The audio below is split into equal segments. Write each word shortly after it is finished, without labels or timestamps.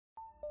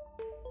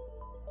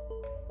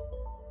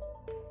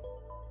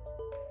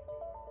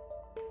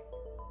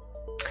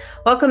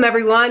Welcome,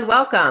 everyone.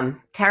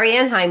 Welcome. Terry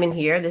Ann Hyman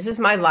here. This is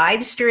my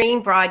live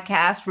stream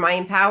broadcast for my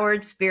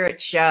Empowered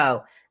Spirit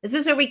Show. This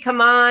is where we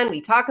come on,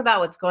 we talk about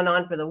what's going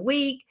on for the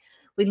week,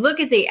 we look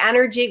at the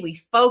energy, we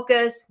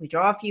focus, we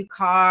draw a few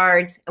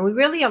cards, and we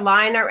really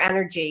align our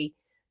energy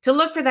to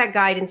look for that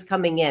guidance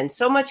coming in.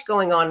 So much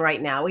going on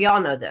right now. We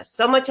all know this.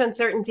 So much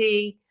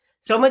uncertainty,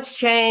 so much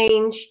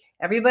change.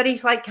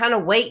 Everybody's like kind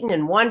of waiting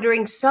and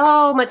wondering.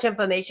 So much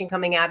information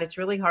coming out. It's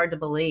really hard to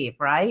believe,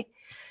 right?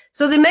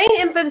 So the main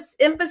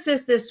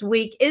emphasis this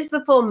week is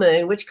the full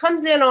moon, which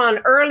comes in on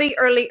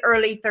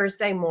early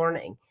Thursday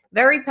morning.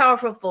 Very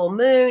powerful full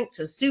moon. It's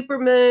a super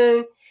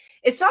moon.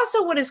 It's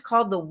also what is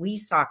called the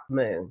Wesak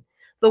moon.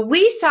 The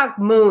Wesak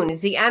moon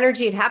is the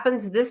energy. It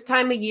happens this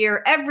time of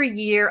year, every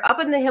year, up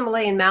in the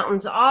Himalayan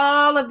mountains.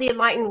 All of the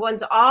enlightened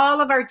ones,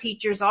 all of our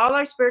teachers, all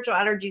our spiritual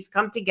energies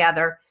come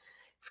together.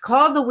 It's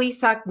called the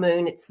Wesak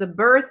moon. It's the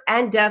birth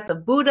and death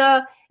of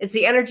Buddha. It's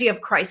the energy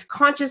of Christ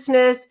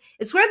consciousness.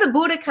 It's where the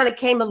Buddha kind of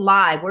came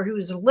alive, where he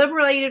was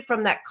liberated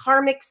from that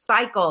karmic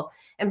cycle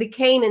and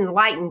became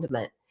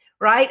enlightenment,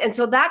 right? And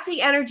so that's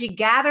the energy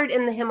gathered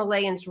in the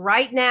Himalayas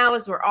right now,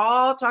 as we're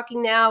all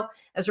talking now,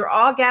 as we're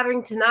all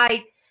gathering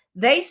tonight.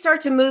 They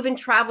start to move and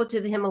travel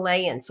to the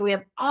Himalayas. So we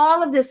have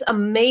all of this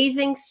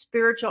amazing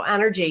spiritual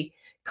energy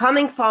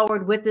coming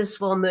forward with this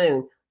full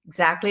moon.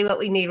 Exactly what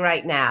we need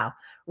right now.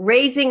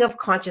 Raising of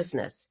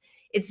consciousness.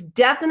 It's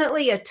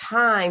definitely a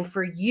time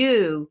for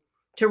you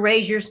to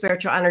raise your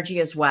spiritual energy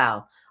as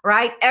well,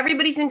 right?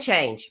 Everybody's in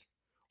change.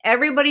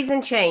 Everybody's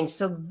in change.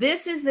 So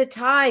this is the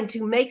time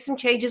to make some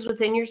changes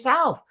within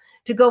yourself,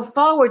 to go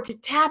forward,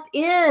 to tap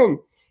in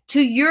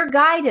to your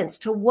guidance,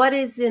 to what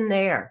is in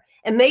there.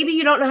 And maybe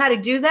you don't know how to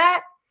do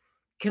that.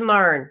 You can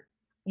learn.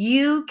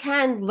 You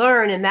can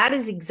learn. And that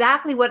is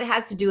exactly what it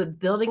has to do with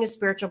building a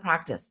spiritual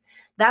practice.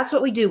 That's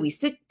what we do. We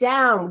sit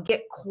down, we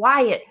get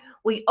quiet.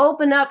 We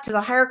open up to the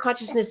higher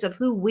consciousness of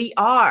who we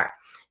are.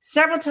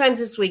 Several times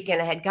this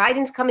weekend, I had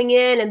guidance coming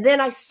in, and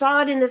then I saw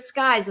it in the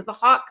skies with the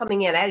hawk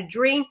coming in. I had a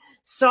dream,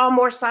 saw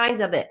more signs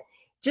of it.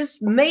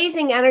 Just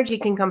amazing energy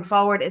can come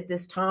forward at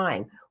this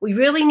time. We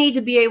really need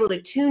to be able to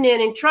tune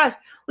in and trust.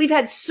 We've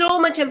had so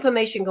much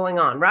information going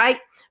on, right?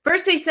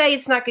 First they say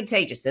it's not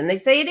contagious, then they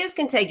say it is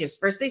contagious.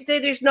 First they say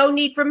there's no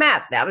need for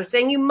masks. Now they're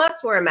saying you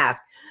must wear a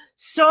mask.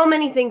 So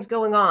many things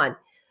going on.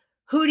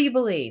 Who do you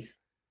believe?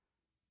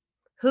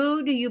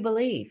 Who do you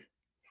believe?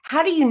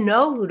 How do you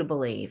know who to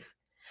believe?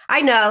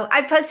 I know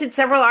I posted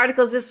several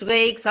articles this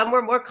week. Some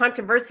were more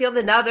controversial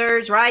than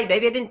others, right?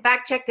 Maybe I didn't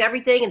fact check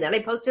everything, and then I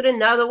posted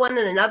another one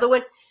and another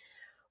one.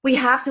 We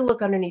have to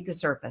look underneath the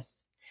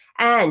surface.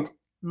 And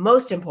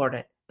most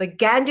important,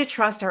 begin to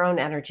trust our own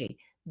energy.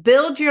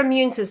 Build your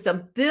immune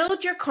system.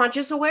 Build your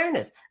conscious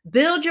awareness.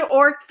 Build your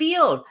auric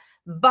field.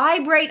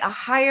 Vibrate a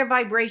higher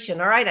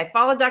vibration. All right. I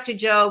follow Dr.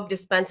 Joe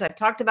Dispenza. I've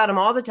talked about him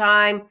all the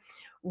time.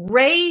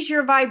 Raise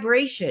your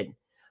vibration.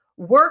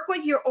 Work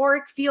with your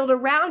auric field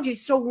around you.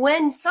 So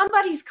when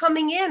somebody's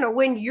coming in or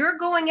when you're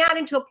going out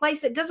into a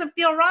place that doesn't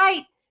feel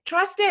right,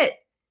 trust it.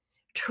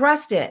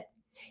 Trust it.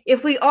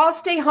 If we all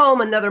stay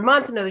home another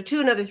month, another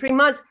 2, another 3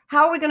 months,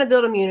 how are we going to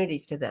build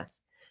immunities to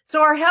this?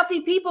 So our healthy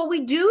people,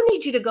 we do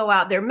need you to go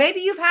out there. Maybe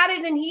you've had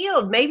it and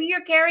healed. Maybe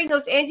you're carrying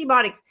those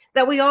antibiotics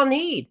that we all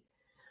need,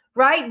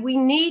 right? We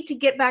need to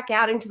get back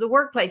out into the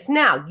workplace.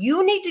 Now,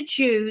 you need to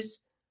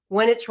choose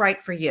when it's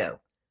right for you.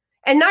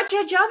 And not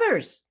judge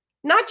others.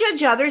 Not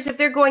judge others if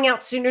they're going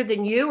out sooner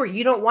than you or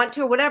you don't want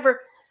to or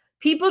whatever.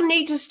 People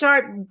need to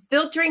start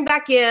filtering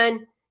back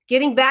in,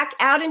 getting back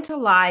out into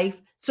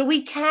life so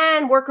we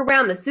can work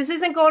around this. This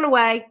isn't going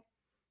away.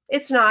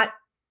 It's not.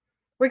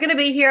 We're going to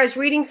be here. I was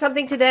reading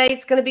something today.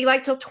 It's going to be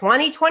like till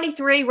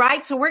 2023,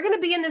 right? So we're going to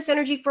be in this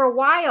energy for a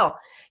while.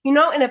 You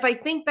know, and if I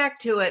think back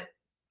to it,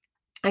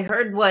 I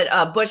heard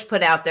what Bush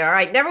put out there. All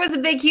right, never was a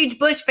big, huge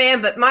Bush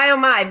fan, but my, oh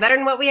my, better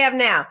than what we have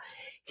now.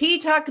 He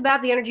talked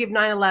about the energy of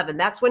 9/11.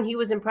 That's when he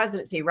was in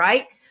presidency,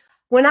 right?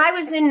 When I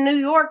was in New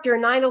York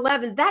during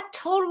 9/11, that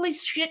totally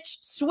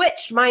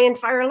switched my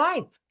entire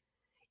life.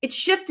 It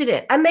shifted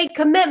it. I made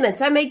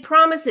commitments. I made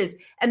promises.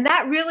 And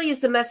that really is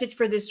the message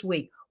for this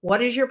week.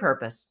 What is your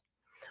purpose?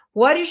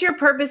 What is your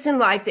purpose in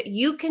life that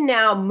you can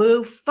now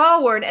move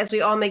forward as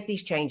we all make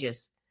these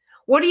changes?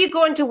 What are you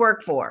going to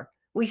work for?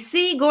 We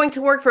see going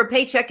to work for a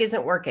paycheck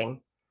isn't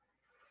working.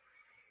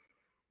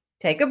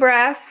 Take a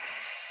breath.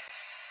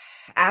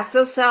 Ask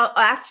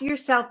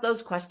yourself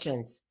those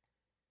questions.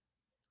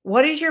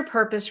 What is your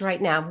purpose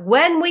right now?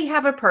 When we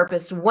have a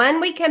purpose, when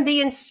we can be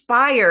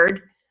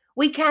inspired,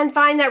 we can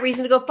find that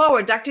reason to go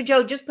forward. Dr.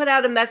 Joe just put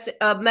out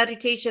a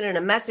meditation and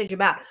a message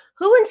about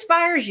who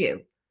inspires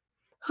you.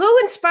 Who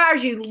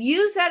inspires you?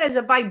 Use that as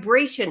a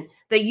vibration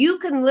that you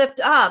can lift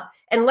up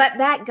and let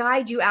that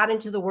guide you out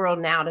into the world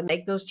now to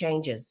make those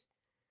changes.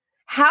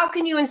 How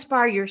can you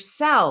inspire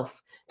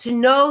yourself to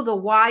know the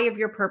why of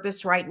your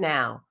purpose right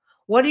now?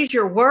 What is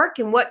your work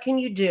and what can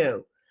you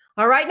do?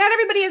 All right. Not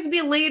everybody has to be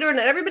a leader.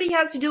 Not everybody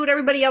has to do what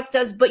everybody else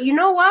does. But you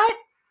know what?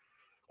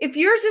 If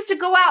yours is to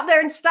go out there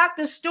and stock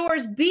the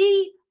stores,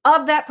 be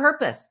of that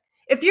purpose.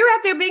 If you're out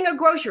there being a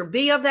grocer,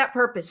 be of that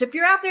purpose. If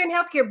you're out there in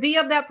healthcare, be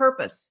of that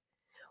purpose.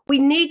 We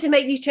need to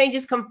make these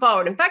changes come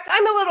forward. In fact,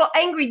 I'm a little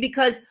angry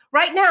because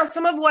right now,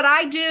 some of what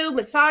I do,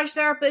 massage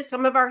therapists,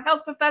 some of our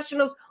health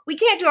professionals, we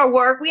can't do our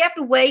work. We have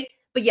to wait,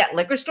 but yet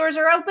liquor stores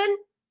are open.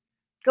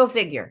 Go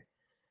figure,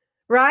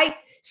 right?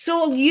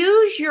 So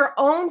use your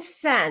own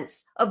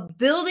sense of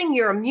building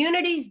your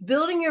immunities,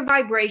 building your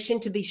vibration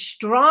to be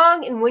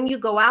strong. And when you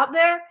go out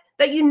there,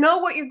 that you know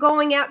what you're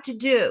going out to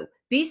do.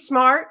 Be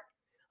smart,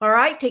 all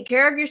right? Take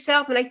care of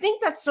yourself. And I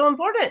think that's so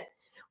important.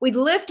 We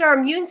lift our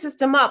immune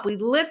system up. We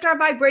lift our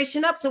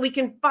vibration up so we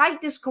can fight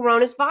this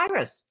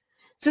coronavirus,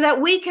 so that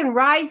we can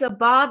rise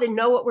above and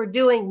know what we're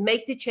doing,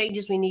 make the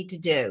changes we need to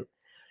do.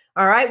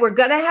 All right, we're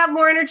going to have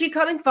more energy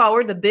coming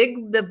forward. The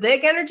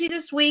big energy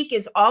this week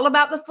is all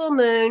about the full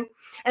moon.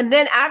 And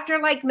then after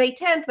like May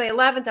 10th, May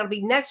 11th, that'll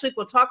be next week.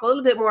 We'll talk a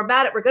little bit more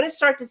about it. We're going to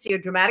start to see a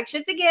dramatic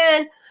shift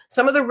again.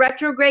 Some of the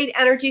retrograde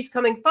energies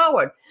coming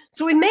forward.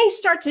 So we may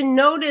start to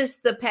notice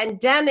the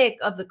pandemic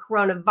of the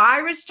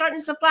coronavirus starting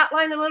to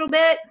flatline a little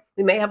bit.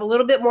 We may have a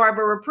little bit more of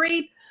a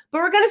reprieve, but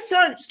we're going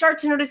to start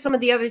to notice some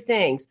of the other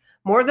things.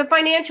 More of the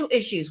financial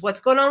issues,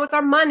 what's going on with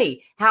our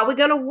money, how we're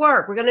going to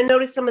work. We're going to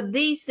notice some of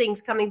these things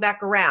coming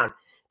back around.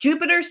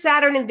 Jupiter,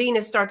 Saturn, and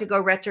Venus start to go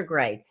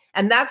retrograde.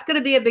 And that's going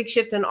to be a big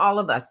shift in all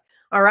of us.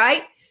 All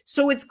right.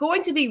 So it's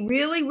going to be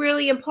really,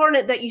 really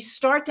important that you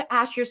start to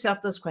ask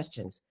yourself those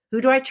questions. Who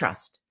do I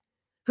trust?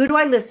 Who do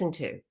I listen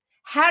to?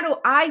 How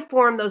do I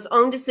form those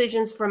own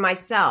decisions for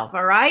myself?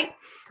 All right.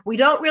 We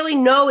don't really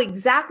know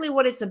exactly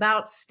what it's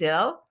about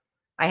still.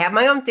 I have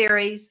my own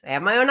theories. I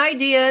have my own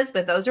ideas,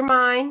 but those are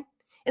mine.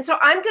 And so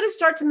I'm going to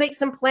start to make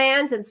some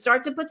plans and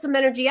start to put some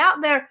energy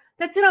out there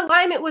that's in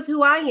alignment with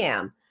who I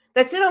am,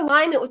 that's in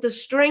alignment with the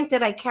strength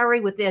that I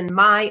carry within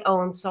my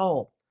own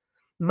soul,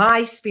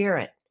 my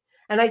spirit.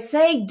 And I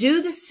say,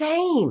 do the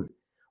same.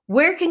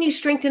 Where can you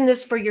strengthen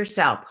this for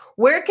yourself?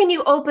 Where can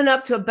you open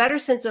up to a better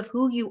sense of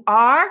who you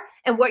are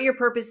and what your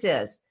purpose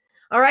is?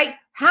 All right.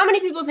 How many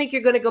people think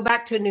you're going to go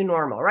back to a new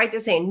normal, right? They're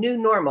saying new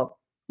normal.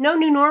 No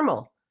new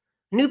normal.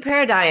 New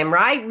paradigm,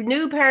 right?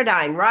 New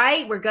paradigm,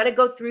 right? We're going to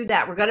go through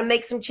that. We're going to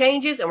make some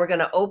changes and we're going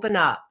to open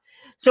up.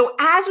 So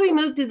as we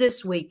move through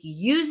this week,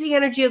 use the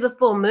energy of the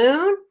full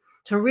moon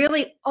to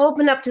really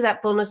open up to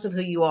that fullness of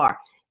who you are.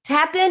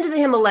 Tap into the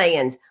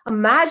Himalayas.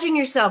 Imagine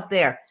yourself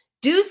there.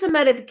 Do some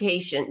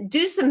meditation.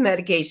 Do some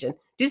medication.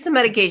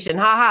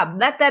 Ha.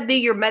 Let that be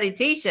your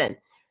meditation.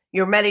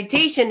 Your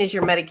meditation is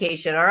your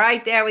medication. All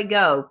right, there we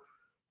go.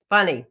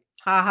 Funny.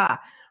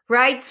 Ha.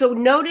 Right? So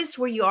notice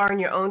where you are in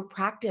your own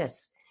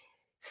practice.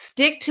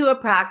 Stick to a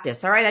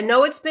practice. All right. I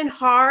know it's been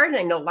hard.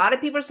 I know a lot of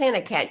people are saying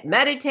I can't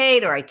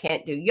meditate or I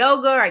can't do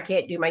yoga or I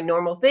can't do my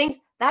normal things.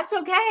 That's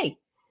okay.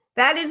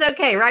 That is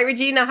okay. Right,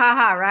 Regina?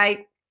 Ha.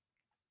 Right.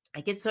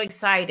 I get so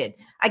excited.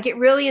 I get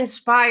really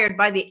inspired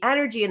by the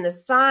energy and the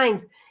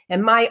signs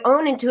and my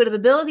own intuitive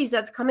abilities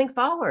that's coming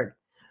forward.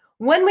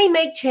 When we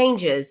make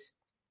changes,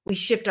 we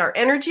shift our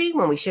energy.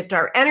 When we shift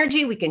our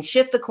energy, we can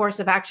shift the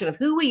course of action of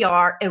who we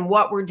are and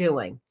what we're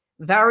doing.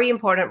 Very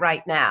important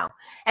right now.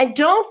 And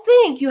don't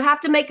think you have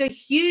to make a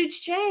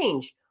huge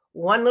change.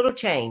 One little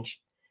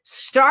change.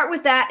 Start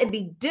with that and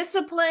be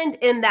disciplined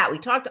in that. We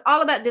talked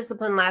all about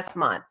discipline last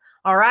month.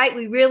 All right.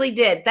 We really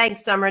did.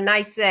 Thanks, Summer.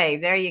 Nice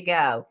save. There you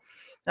go.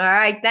 All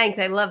right. Thanks.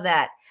 I love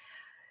that.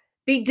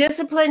 Be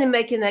disciplined in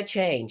making that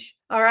change.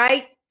 All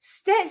right.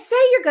 Say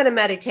you're going to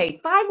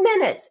meditate 5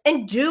 minutes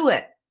and do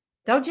it.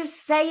 Don't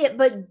just say it,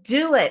 but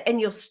do it.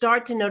 And you'll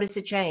start to notice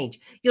a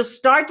change. You'll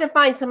start to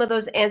find some of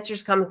those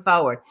answers coming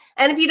forward.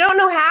 And if you don't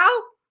know how,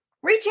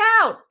 reach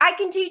out. I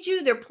can teach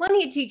you. There are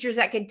plenty of teachers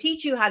that can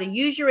teach you how to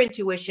use your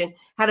intuition,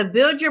 how to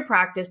build your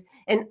practice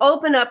and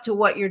open up to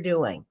what you're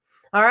doing.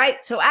 All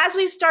right. So as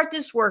we start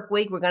this work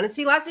week, we're going to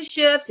see lots of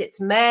shifts.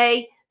 It's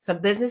May. Some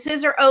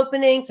businesses are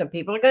opening. Some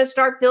people are going to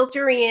start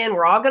filtering in.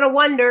 We're all going to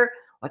wonder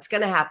what's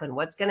going to happen.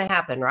 What's going to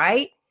happen,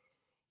 right?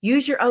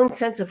 Use your own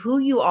sense of who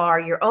you are,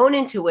 your own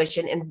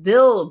intuition, and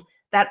build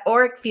that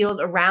auric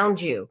field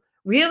around you.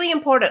 Really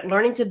important,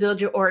 learning to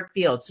build your auric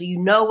field so you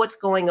know what's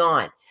going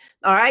on.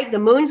 All right, the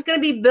moon's going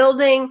to be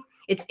building.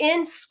 It's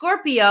in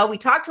Scorpio. We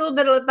talked a little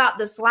bit about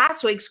this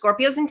last week.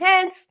 Scorpio's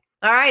intense.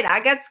 All right,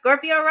 I got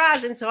Scorpio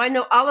rising, so I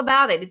know all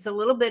about it. It's a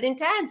little bit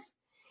intense,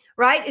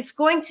 right? It's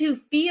going to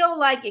feel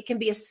like it can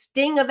be a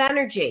sting of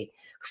energy.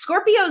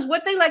 Scorpios,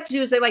 what they like to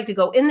do is they like to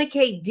go in the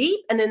cave deep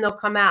and then they'll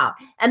come out.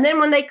 And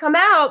then when they come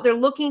out, they're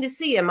looking to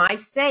see, am I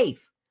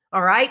safe?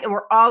 All right. And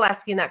we're all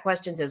asking that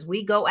question as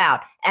we go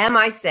out. Am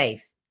I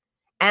safe?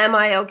 Am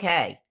I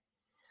okay?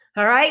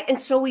 All right. And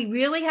so we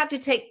really have to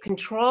take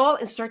control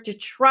and start to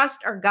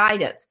trust our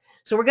guidance.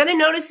 So we're going to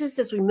notice this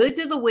as we move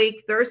through the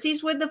week.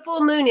 Thursday's where the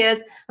full moon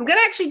is. I'm going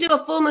to actually do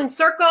a full moon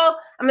circle.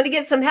 I'm going to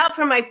get some help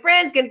from my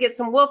friends, going to get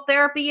some wolf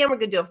therapy in. We're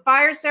going to do a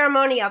fire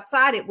ceremony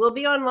outside. It will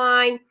be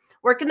online.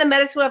 Working the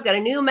medicine wheel. I've got a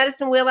new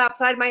medicine wheel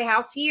outside my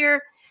house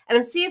here. And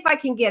I'm see if I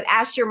can get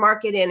Asher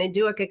Market in and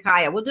do a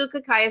kakaya. We'll do a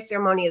kakaya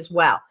ceremony as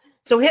well.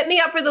 So hit me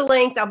up for the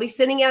link. I'll be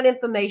sending out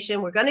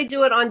information. We're going to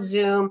do it on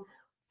Zoom.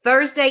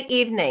 Thursday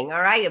evening,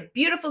 all right? A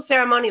beautiful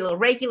ceremony, a little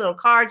Reiki, little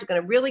cards. We're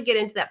going to really get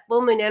into that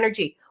full moon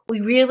energy.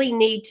 We really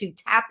need to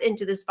tap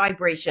into this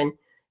vibration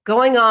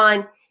going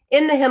on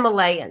in the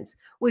Himalayas.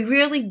 We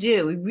really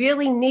do. We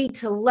really need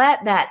to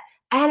let that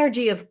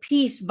energy of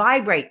peace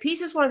vibrate.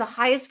 Peace is one of the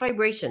highest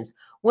vibrations.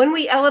 When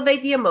we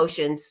elevate the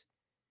emotions,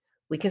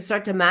 we can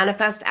start to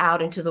manifest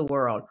out into the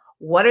world.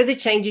 What are the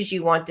changes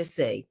you want to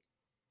see?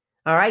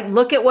 All right,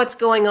 look at what's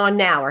going on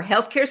now. Our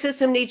healthcare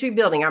system needs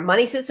rebuilding. Our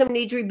money system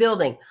needs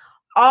rebuilding.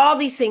 All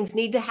these things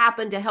need to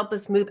happen to help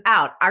us move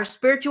out. Our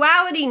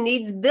spirituality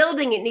needs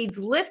building. It needs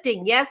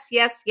lifting. Yes,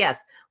 yes,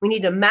 yes. We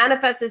need to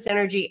manifest this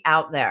energy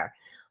out there.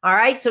 All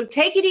right, so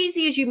take it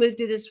easy as you move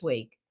through this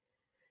week.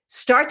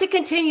 Start to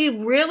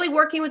continue really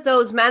working with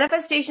those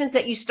manifestations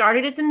that you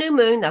started at the new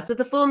moon. That's what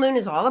the full moon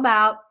is all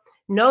about.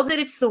 Know that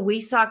it's the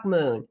Wesak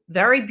moon.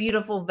 Very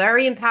beautiful,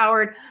 very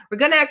empowered. We're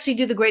going to actually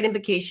do the Great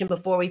Invocation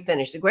before we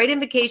finish. The Great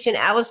Invocation,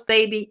 Alice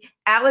Bailey,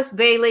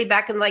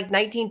 back in like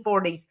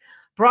 1940s,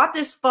 brought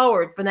this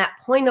forward from that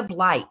point of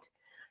light,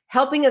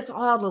 helping us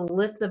all to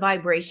lift the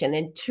vibration.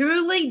 And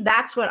truly,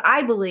 that's what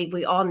I believe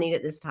we all need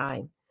at this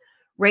time.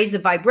 Raise the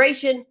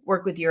vibration,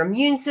 work with your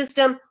immune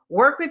system,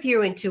 work with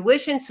your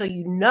intuition so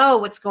you know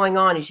what's going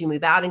on as you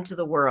move out into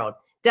the world.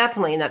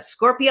 Definitely. And that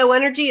Scorpio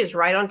energy is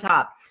right on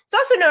top. It's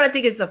also known, I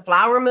think, as the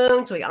flower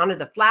moon. So we honor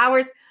the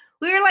flowers.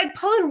 We were like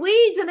pulling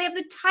weeds and they have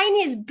the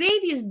tiniest,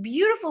 babiest,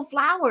 beautiful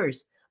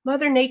flowers.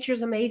 Mother Nature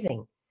is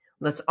amazing.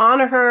 Let's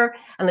honor her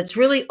and let's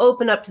really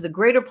open up to the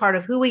greater part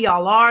of who we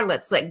all are.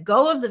 Let's let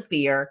go of the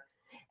fear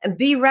and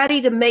be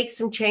ready to make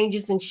some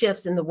changes and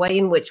shifts in the way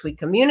in which we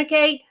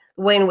communicate,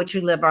 the way in which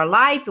we live our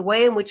life, the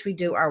way in which we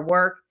do our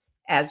work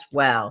as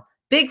well.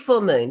 Big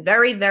full moon,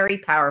 very, very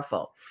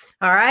powerful.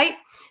 All right.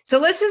 So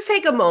let's just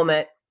take a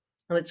moment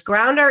and let's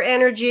ground our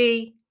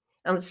energy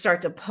and let's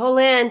start to pull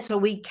in so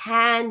we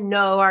can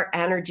know our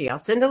energy. I'll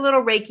send a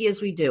little Reiki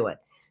as we do it.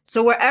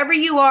 So wherever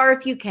you are,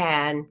 if you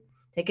can,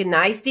 take a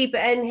nice deep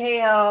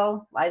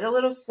inhale, light a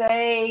little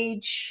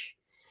sage,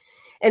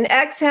 and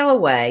exhale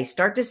away.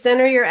 Start to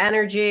center your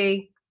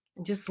energy,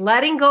 just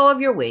letting go of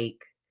your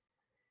week.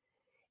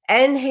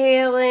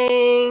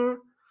 Inhaling,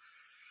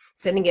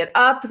 sending it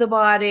up the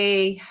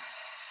body,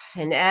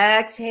 and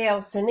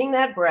exhale, sending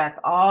that breath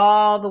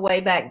all the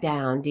way back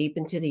down deep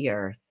into the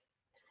earth.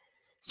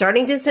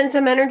 Starting to send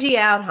some energy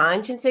out.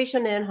 Han-shin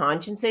seishonen,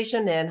 Han-shin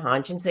seishonen,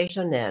 Han-shin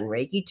seishonen.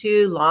 Reiki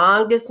 2,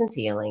 long distance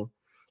healing.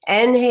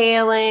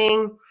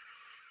 Inhaling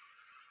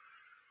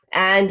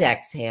and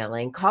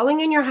exhaling, calling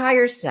in your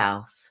higher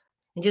self.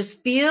 And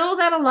just feel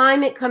that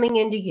alignment coming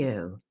into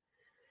you.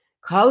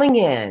 Calling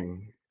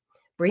in.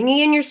 Bringing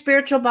in your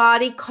spiritual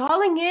body,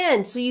 calling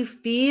in so you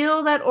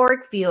feel that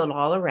auric field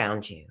all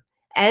around you.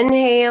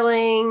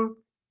 Inhaling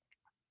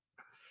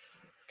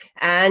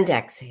and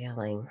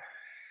exhaling.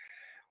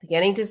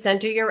 Beginning to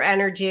center your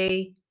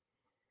energy,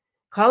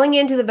 calling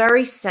into the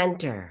very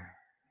center.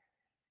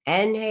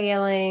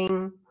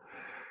 Inhaling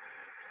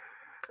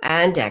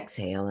and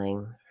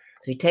exhaling.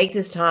 So we take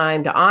this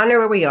time to honor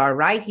where we are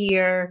right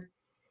here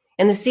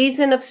in the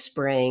season of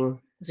spring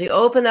as we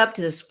open up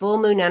to this full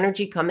moon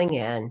energy coming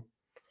in.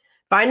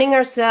 Finding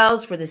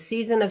ourselves for the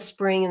season of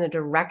spring in the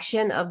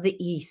direction of the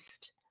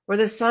east, where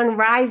the sun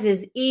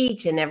rises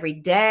each and every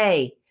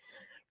day,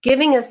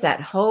 giving us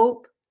that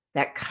hope,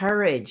 that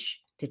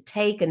courage to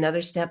take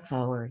another step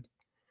forward.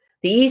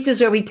 The east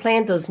is where we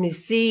plant those new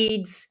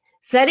seeds,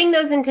 setting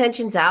those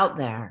intentions out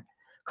there,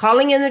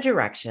 calling in the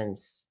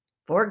directions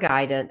for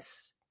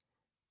guidance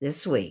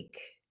this week.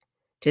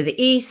 To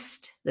the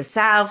east, the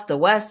south, the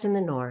west, and the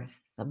north,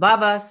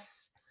 above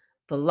us,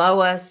 below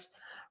us,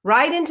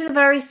 right into the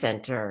very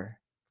center.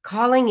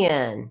 Calling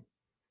in,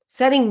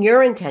 setting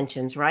your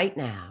intentions right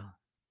now.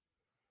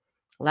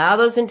 Allow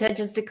those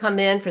intentions to come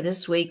in for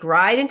this week,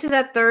 right into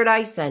that third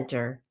eye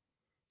center,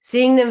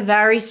 seeing them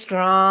very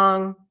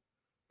strong,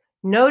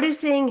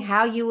 noticing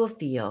how you will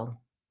feel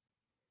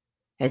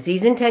as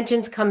these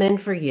intentions come in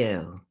for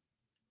you.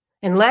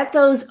 And let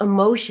those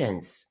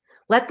emotions,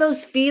 let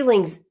those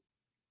feelings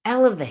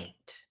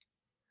elevate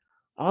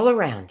all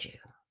around you.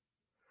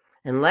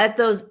 And let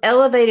those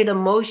elevated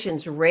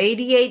emotions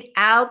radiate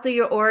out through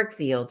your auric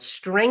field,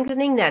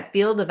 strengthening that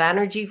field of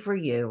energy for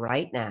you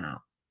right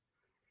now.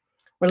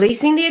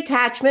 Releasing the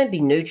attachment,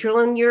 be neutral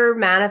in your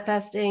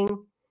manifesting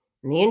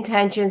and the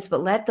intentions,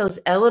 but let those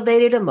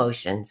elevated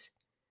emotions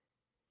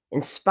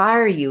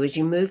inspire you as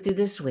you move through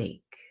this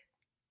week.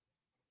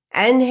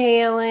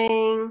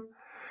 Inhaling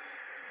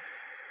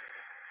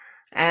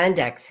and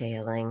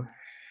exhaling.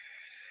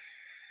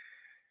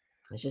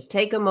 Let's just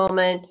take a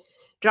moment,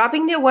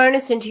 dropping the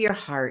awareness into your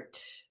heart.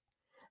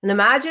 And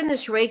imagine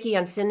this Reiki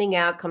I'm sending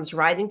out comes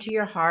right into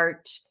your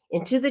heart,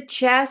 into the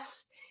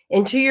chest,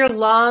 into your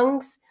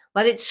lungs.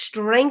 Let it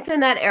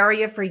strengthen that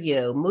area for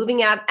you,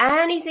 moving out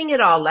anything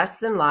at all less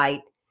than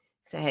light.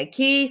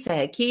 Seheki,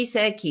 seheki,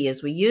 seheki,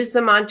 as we use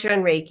the mantra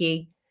in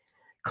Reiki,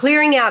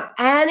 clearing out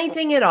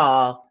anything at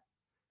all,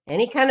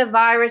 any kind of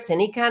virus,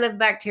 any kind of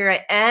bacteria,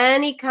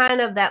 any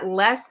kind of that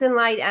less than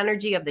light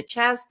energy of the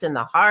chest and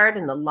the heart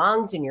and the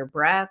lungs and your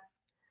breath.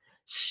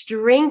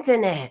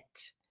 Strengthen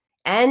it.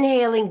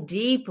 Inhaling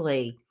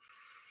deeply.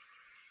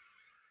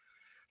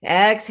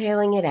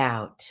 Exhaling it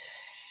out.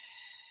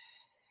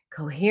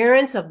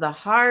 Coherence of the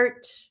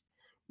heart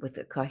with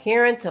the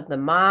coherence of the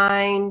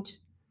mind.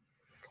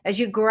 As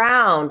you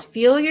ground,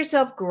 feel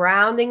yourself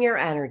grounding your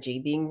energy,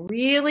 being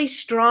really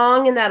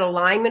strong in that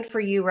alignment for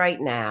you right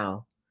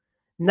now.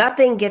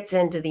 Nothing gets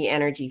into the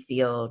energy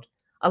field.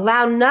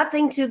 Allow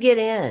nothing to get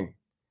in.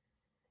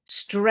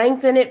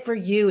 Strengthen it for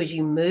you as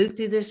you move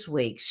through this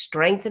week.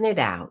 Strengthen it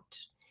out.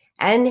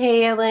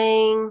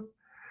 Inhaling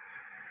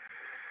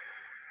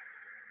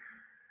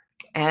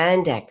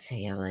and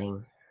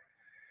exhaling.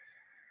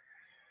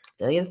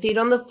 Feel your feet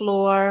on the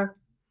floor.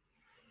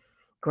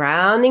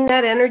 Grounding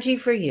that energy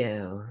for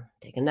you.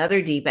 Take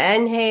another deep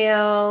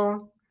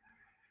inhale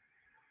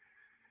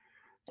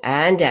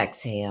and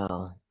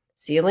exhale.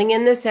 Sealing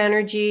in this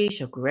energy.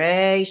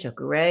 Shokure,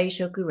 shokure,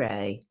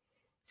 shokure.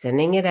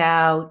 Sending it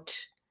out.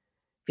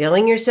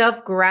 Feeling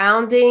yourself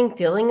grounding.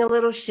 Feeling a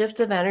little shift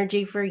of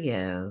energy for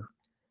you.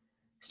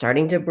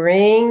 Starting to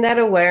bring that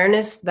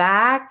awareness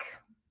back.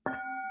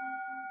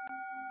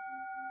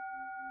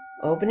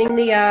 Opening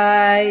the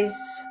eyes.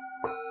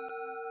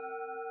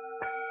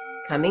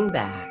 Coming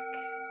back.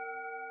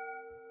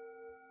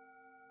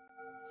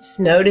 Just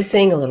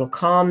noticing a little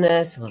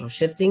calmness, a little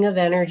shifting of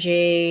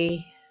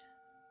energy.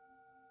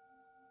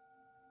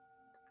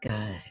 Good.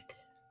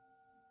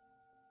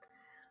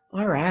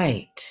 All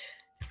right.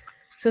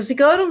 So as we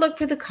go to look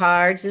for the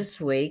cards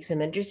this week,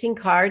 some interesting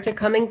cards are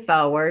coming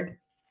forward.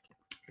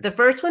 The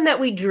first one that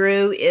we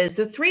drew is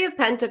the Three of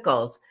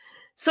Pentacles.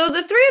 So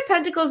the Three of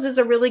Pentacles is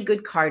a really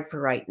good card for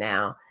right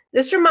now.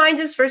 This reminds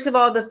us, first of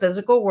all, the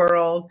physical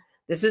world.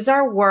 This is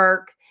our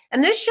work.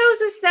 And this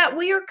shows us that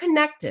we are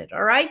connected,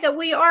 all right? That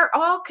we are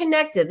all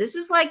connected. This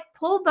is like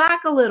pull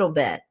back a little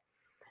bit.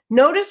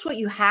 Notice what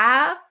you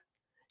have.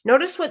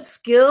 Notice what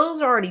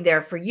skills are already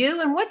there for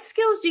you. And what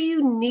skills do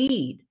you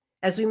need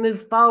as we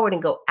move forward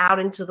and go out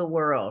into the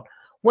world?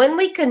 When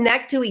we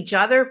connect to each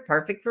other,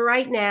 perfect for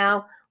right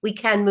now, we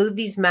can move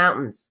these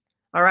mountains,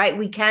 all right?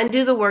 We can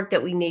do the work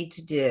that we need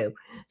to do.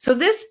 So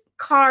this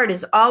card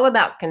is all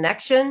about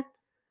connection,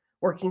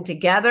 working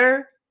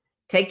together,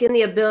 taking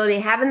the ability,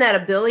 having that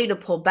ability to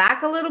pull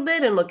back a little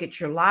bit and look at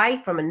your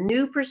life from a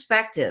new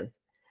perspective.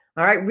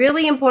 All right,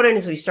 really important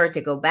as we start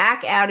to go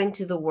back out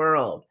into the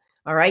world.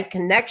 All right,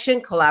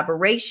 connection,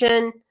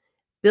 collaboration,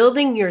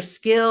 building your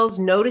skills,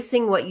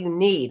 noticing what you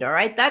need. All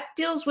right, that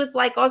deals with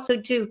like also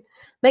too,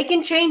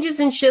 making changes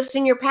and shifts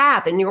in your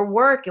path and your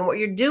work and what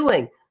you're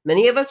doing.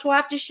 Many of us will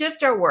have to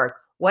shift our work.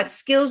 What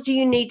skills do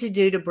you need to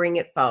do to bring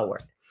it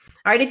forward?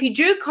 All right, if you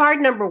drew card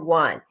number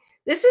 1,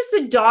 this is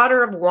the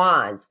Daughter of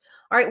Wands.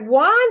 All right,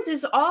 Wands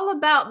is all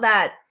about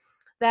that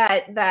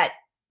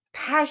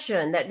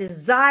passion, that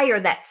desire,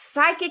 that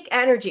psychic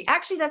energy.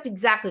 Actually, that's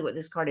exactly what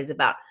this card is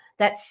about.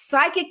 That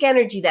psychic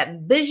energy, that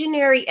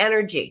visionary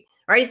energy.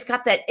 All right, it's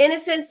got that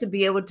innocence to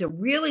be able to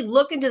really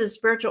look into the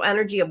spiritual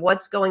energy of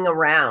what's going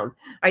around.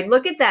 All right,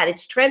 look at that.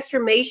 It's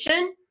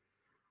transformation.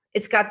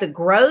 It's got the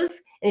growth,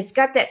 and it's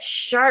got that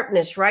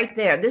sharpness right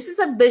there. This is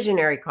a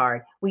visionary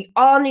card. We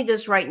all need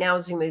this right now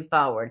as we move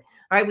forward.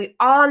 All right, we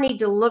all need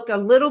to look a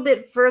little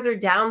bit further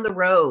down the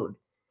road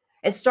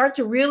and start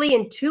to really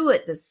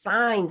intuit the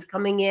signs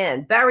coming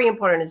in. Very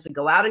important as we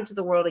go out into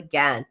the world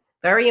again.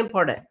 Very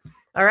important.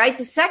 All right,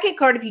 the second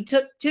card, if you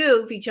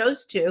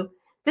chose two,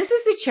 this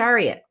is the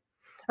Chariot.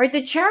 All right,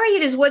 the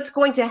Chariot is what's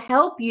going to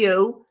help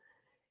you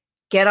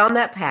get on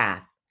that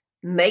path,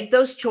 make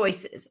those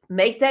choices,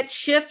 make that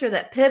shift or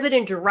that pivot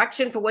in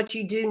direction for what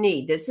you do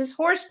need. This is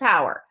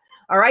horsepower.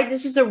 All right,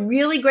 this is a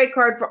really great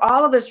card for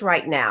all of us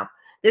right now.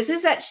 This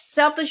is that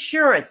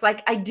self-assurance,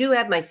 like I do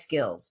have my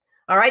skills,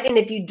 all right? And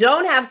if you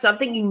don't have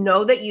something, you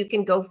know that you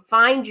can go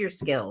find your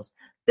skills.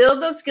 Build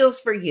those skills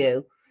for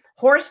you.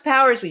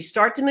 Horsepower as we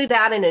start to move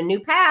out in a new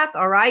path,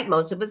 all right?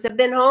 Most of us have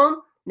been home.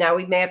 Now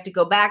we may have to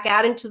go back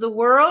out into the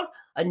world,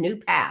 a new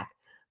path.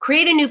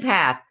 Create a new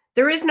path.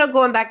 There is no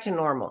going back to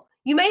normal.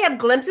 You may have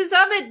glimpses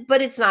of it,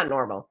 but it's not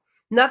normal.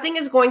 Nothing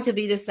is going to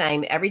be the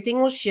same.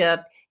 Everything will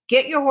shift.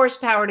 Get your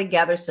horsepower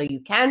together so you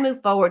can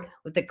move forward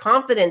with the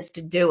confidence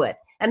to do it.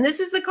 And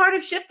this is the card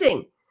of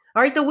shifting.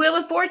 All right, the Wheel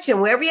of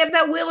Fortune. Wherever you have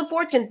that Wheel of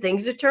Fortune,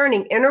 things are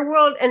turning. Inner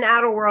world and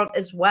outer world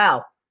as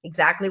well.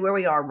 Exactly where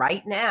we are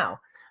right now.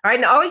 All right,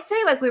 and I always say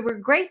like we were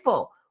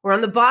grateful. We're on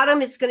the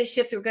bottom, it's going to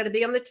shift. We're going to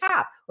be on the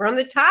top. We're on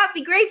the top,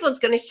 be grateful. It's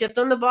going to shift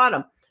on the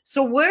bottom.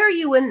 So where are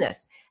you in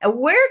this? And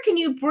where can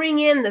you bring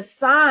in the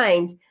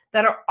signs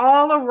that are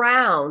all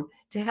around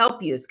to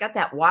help you? It's got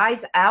that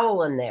wise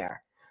owl in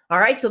there. All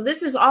right, so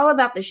this is all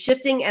about the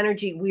shifting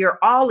energy we are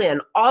all in.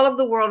 All of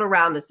the world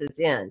around us is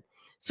in.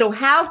 So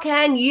how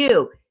can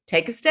you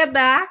take a step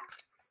back,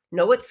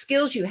 know what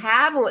skills you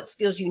have and what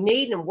skills you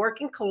need, and work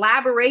in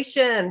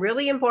collaboration,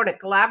 really important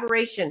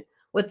collaboration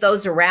with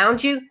those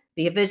around you.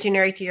 Be a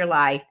visionary to your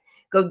life.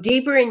 Go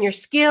deeper in your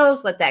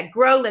skills. Let that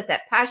grow. Let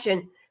that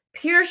passion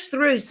pierce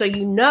through so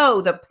you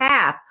know the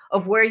path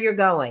of where you're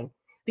going.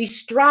 Be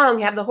strong.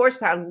 Have the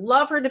horsepower.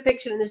 Love her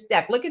depiction in this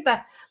deck. Look at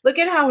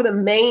how the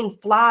mane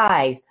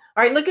flies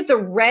All right, look at the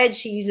red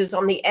she uses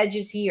on the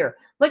edges here.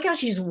 Look how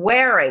she's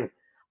wearing.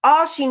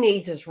 All she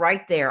needs is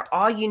right there.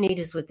 All you need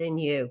is within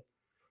you.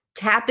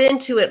 Tap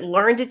into it,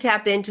 learn to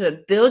tap into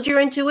it, build your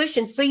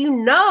intuition so you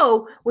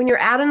know when you're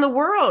out in the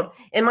world.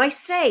 Am I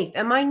safe?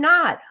 Am I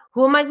not?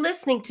 Who am I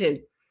listening to?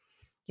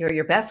 You're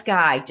your best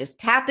guide. Just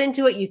tap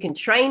into it. You can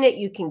train it.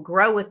 You can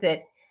grow with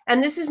it.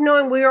 And this is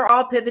knowing we are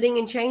all pivoting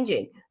and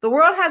changing. The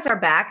world has our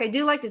back. I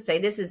do like to say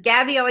this, as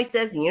Gabby always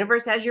says, the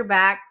universe has your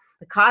back.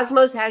 The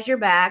cosmos has your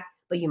back,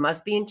 but you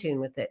must be in tune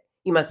with it.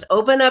 You must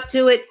open up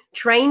to it,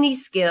 train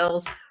these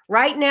skills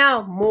right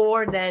now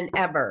more than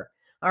ever.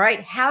 All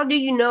right. How do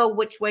you know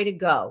which way to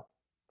go?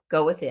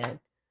 Go within.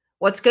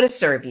 What's going to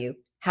serve you?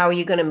 How are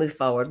you going to move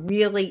forward?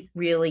 Really,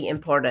 really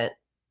important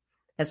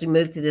as we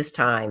move through this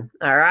time.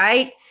 All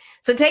right.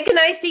 So take a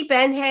nice deep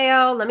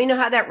inhale. Let me know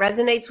how that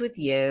resonates with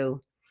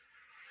you.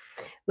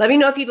 Let me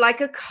know if you'd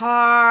like a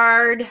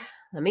card.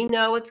 Let me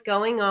know what's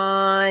going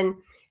on.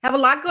 Have a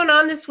lot going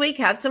on this week.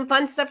 Have some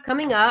fun stuff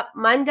coming up.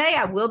 Monday,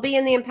 I will be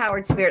in the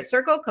Empowered Spirit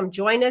Circle. Come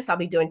join us. I'll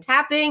be doing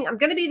tapping. I'm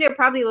going to be there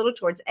probably a little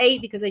towards 8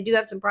 because I do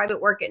have some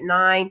private work at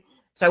 9.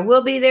 So I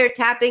will be there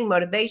tapping,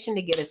 motivation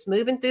to get us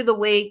moving through the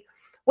week.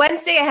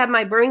 Wednesday, I have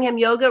my Birmingham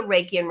Yoga,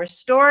 Reiki, and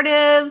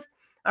Restorative.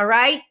 All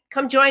right.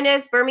 Come join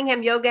us.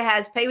 Birmingham Yoga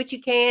has pay what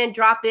you can,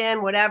 drop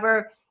in,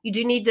 whatever. You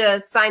do need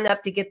to sign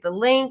up to get the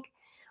link.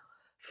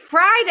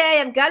 Friday,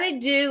 I'm going to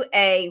do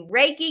a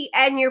Reiki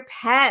and your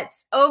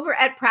pets over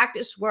at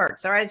Practice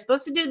Works. All right. I was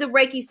supposed to do the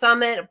Reiki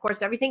Summit. Of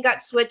course, everything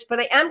got switched,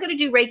 but I am going to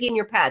do Reiki and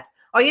your pets.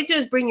 All you have to do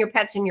is bring your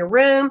pets in your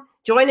room.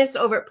 Join us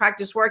over at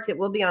Practice Works. It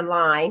will be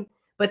online,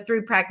 but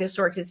through Practice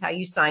Works is how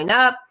you sign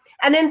up.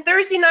 And then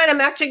Thursday night, I'm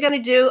actually going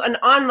to do an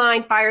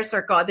online fire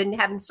circle. I've been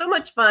having so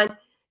much fun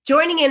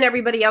joining in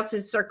everybody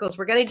else's circles.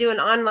 We're going to do an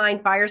online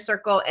fire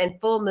circle and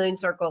full moon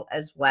circle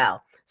as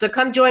well. So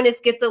come join us.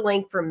 Get the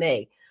link from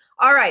me.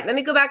 All right, let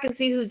me go back and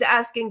see who's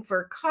asking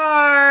for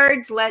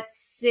cards. Let's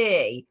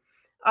see.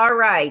 All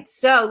right,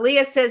 so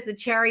Leah says the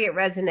chariot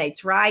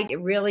resonates, right?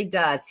 It really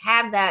does.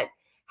 Have that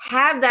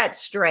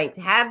strength,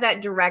 have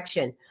that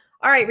direction.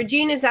 All right,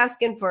 Regina's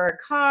asking for a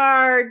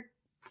card.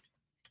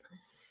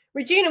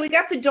 Regina, we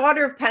got the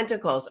Daughter of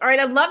Pentacles. All right,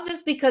 I love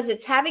this because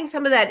it's having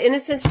some of that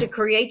innocence to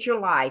create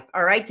your life,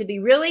 all right, to be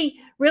really,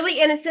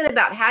 really innocent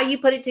about how you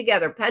put it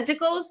together.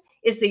 Pentacles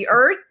is the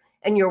earth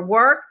and your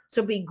work,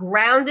 so be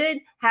grounded,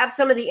 have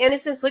some of the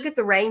innocence. Look at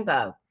the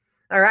rainbow,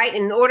 all right?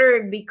 In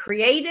order to be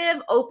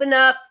creative, open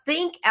up,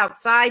 think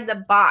outside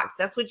the box.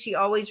 That's what she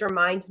always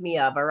reminds me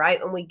of, all right,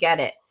 when we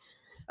get it.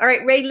 All right,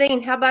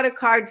 Raylene, how about a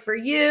card for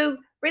you?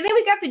 Raylene,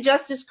 we got the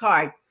Justice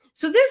card.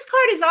 So this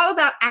card is all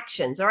about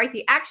actions, all right?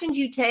 The actions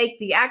you take,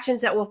 the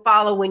actions that will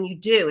follow when you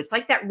do. It's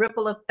like that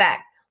ripple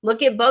effect.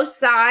 Look at both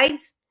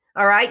sides,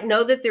 all right?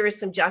 Know that there is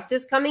some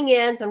justice coming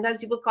in.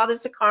 Sometimes people call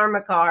this a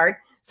karma card.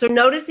 So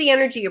notice the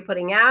energy you're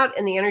putting out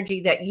and the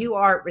energy that you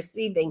are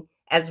receiving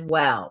as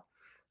well.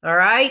 All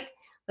right.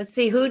 Let's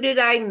see. Who did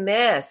I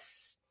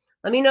miss?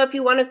 Let me know if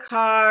you want a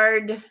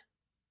card.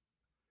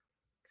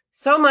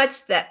 So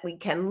much that we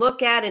can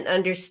look at and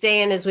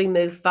understand as we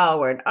move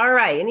forward. All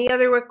right. Any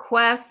other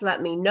requests?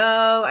 Let me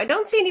know. I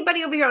don't see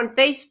anybody over here on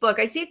Facebook.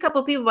 I see a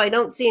couple of people, but I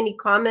don't see any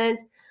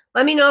comments.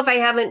 Let me know if I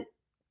haven't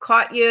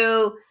caught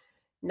you.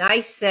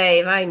 Nice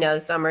save. I know,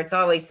 Summer. It's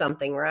always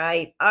something,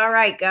 right? All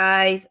right,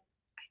 guys.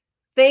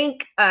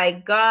 Think I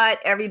got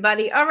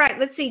everybody. All right,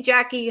 let's see.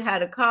 Jackie, you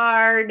had a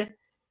card.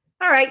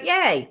 All right,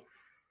 yay.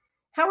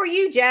 How are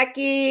you,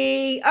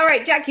 Jackie? All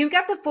right, Jackie, you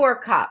got the 4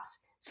 cups.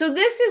 So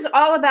this is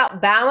all about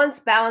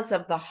balance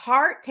of the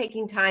heart,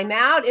 taking time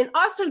out, and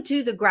also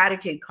to the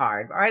gratitude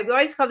card. All right, we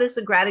always call this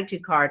a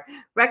gratitude card,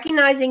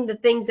 recognizing the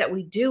things that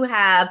we do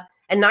have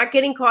and not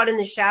getting caught in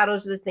the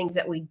shadows of the things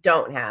that we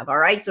don't have. All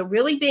right, so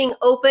really being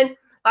open.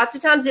 Lots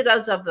of times it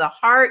does of the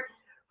heart.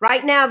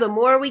 Right now, the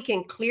more we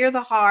can clear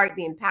the heart,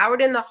 be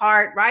empowered in the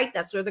heart, right?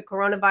 That's where the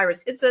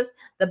coronavirus hits us,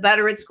 the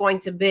better it's going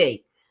to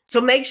be.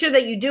 So make sure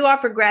that you do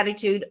offer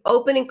gratitude,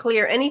 open and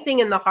clear anything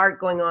in the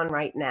heart going on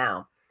right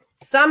now.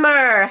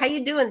 Summer, how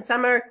you doing,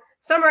 Summer?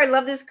 Summer, I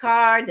love this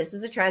card. This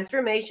is a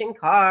transformation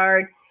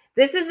card.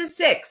 This is a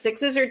 6.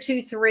 6s are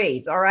 2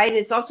 3s, all right?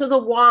 It's also the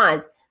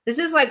wands. This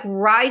is like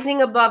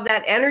rising above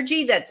that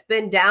energy that's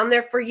been down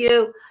there for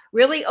you,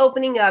 really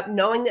opening up,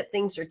 knowing that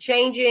things are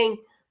changing.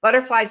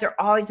 Butterflies are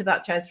always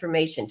about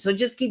transformation. So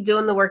just keep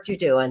doing the work you're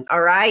doing, all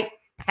right?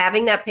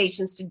 Having that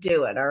patience to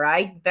do it, all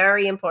right?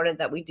 Very important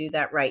that we do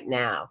that right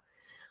now.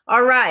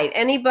 All right,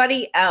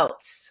 anybody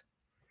else?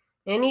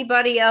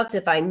 Anybody else?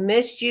 If I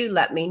missed you,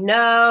 let me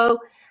know.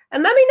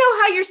 And let me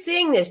know how you're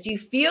seeing this. Do you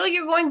feel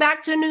you're going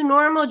back to a new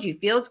normal? Do you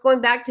feel it's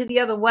going back to the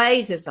other way?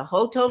 Is this a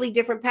whole totally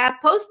different path?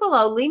 Post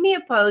below, leave me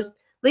a post,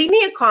 leave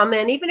me a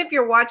comment, even if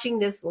you're watching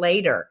this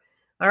later.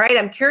 All right,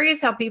 I'm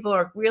curious how people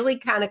are really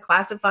kind of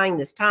classifying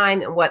this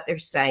time and what they're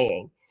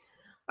saying.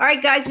 All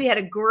right, guys, we had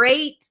a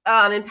great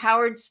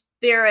Empowered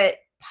Spirit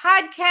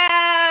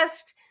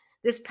podcast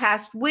this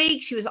past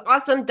week. She was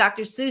awesome.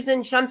 Dr.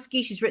 Susan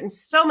Shumsky, she's written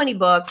so many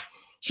books.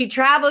 She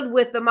traveled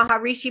with the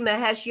Maharishi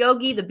Mahesh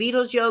Yogi, the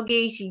Beatles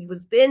yogi. She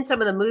was in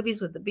some of the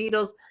movies with the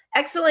Beatles.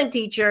 Excellent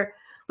teacher.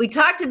 We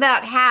talked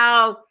about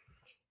how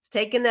it's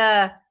taken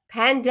a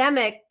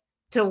pandemic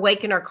to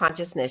awaken our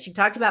consciousness. She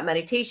talked about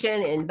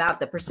meditation and about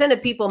the percent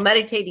of people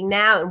meditating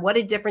now and what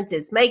a difference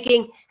it's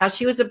making, how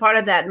she was a part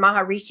of that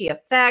Maharishi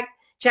effect.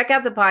 Check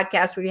out the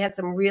podcast where we had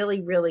some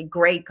really, really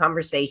great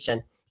conversation.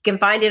 You can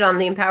find it on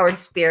the Empowered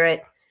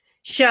Spirit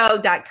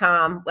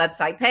show.com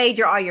website page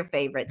or all your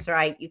favorites,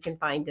 right? You can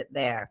find it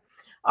there.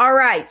 All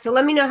right. So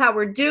let me know how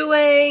we're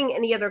doing.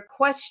 Any other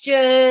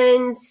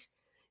questions?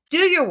 Do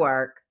your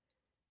work.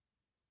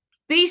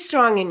 Be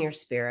strong in your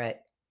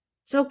spirit.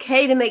 It's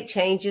okay to make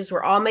changes.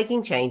 We're all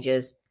making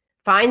changes.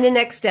 Find the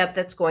next step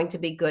that's going to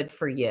be good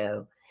for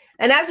you.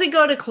 And as we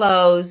go to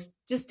close,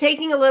 just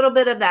taking a little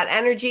bit of that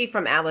energy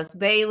from Alice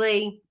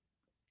Bailey,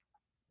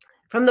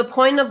 from the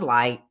point of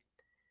light,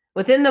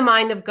 within the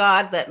mind of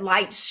God, let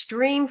light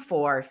stream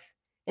forth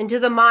into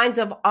the minds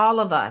of all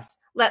of us.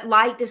 Let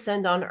light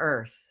descend on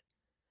earth.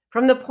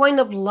 From the point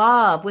of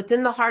love,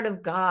 within the heart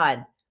of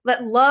God,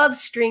 let love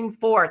stream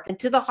forth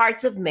into the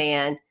hearts of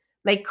man.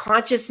 May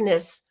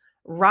consciousness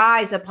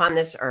rise upon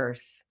this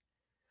earth.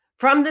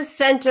 From the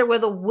center where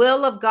the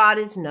will of God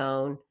is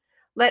known,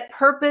 let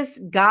purpose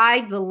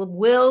guide the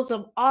wills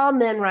of all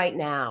men right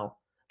now,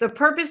 the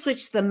purpose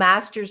which the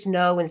masters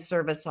know and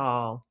serve us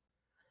all.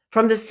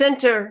 From the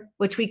center,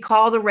 which we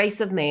call the race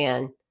of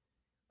man,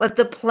 let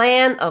the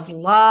plan of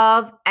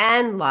love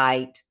and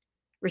light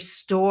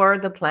restore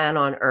the plan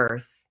on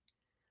earth.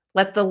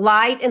 Let the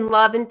light and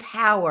love and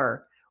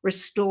power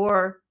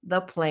restore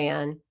the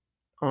plan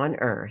on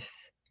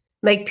earth.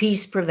 Make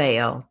peace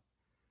prevail.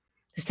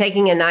 Just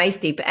taking a nice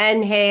deep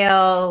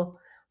inhale,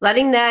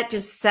 letting that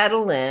just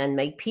settle in.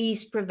 Make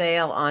peace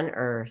prevail on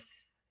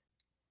earth.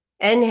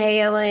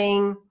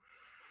 Inhaling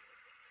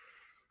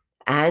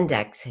and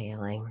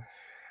exhaling.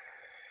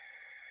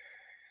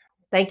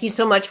 Thank you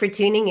so much for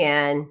tuning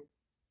in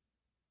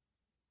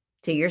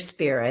to your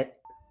spirit.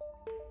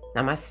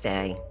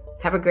 Namaste.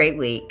 Have a great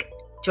week.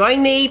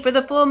 Join me for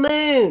the full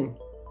moon.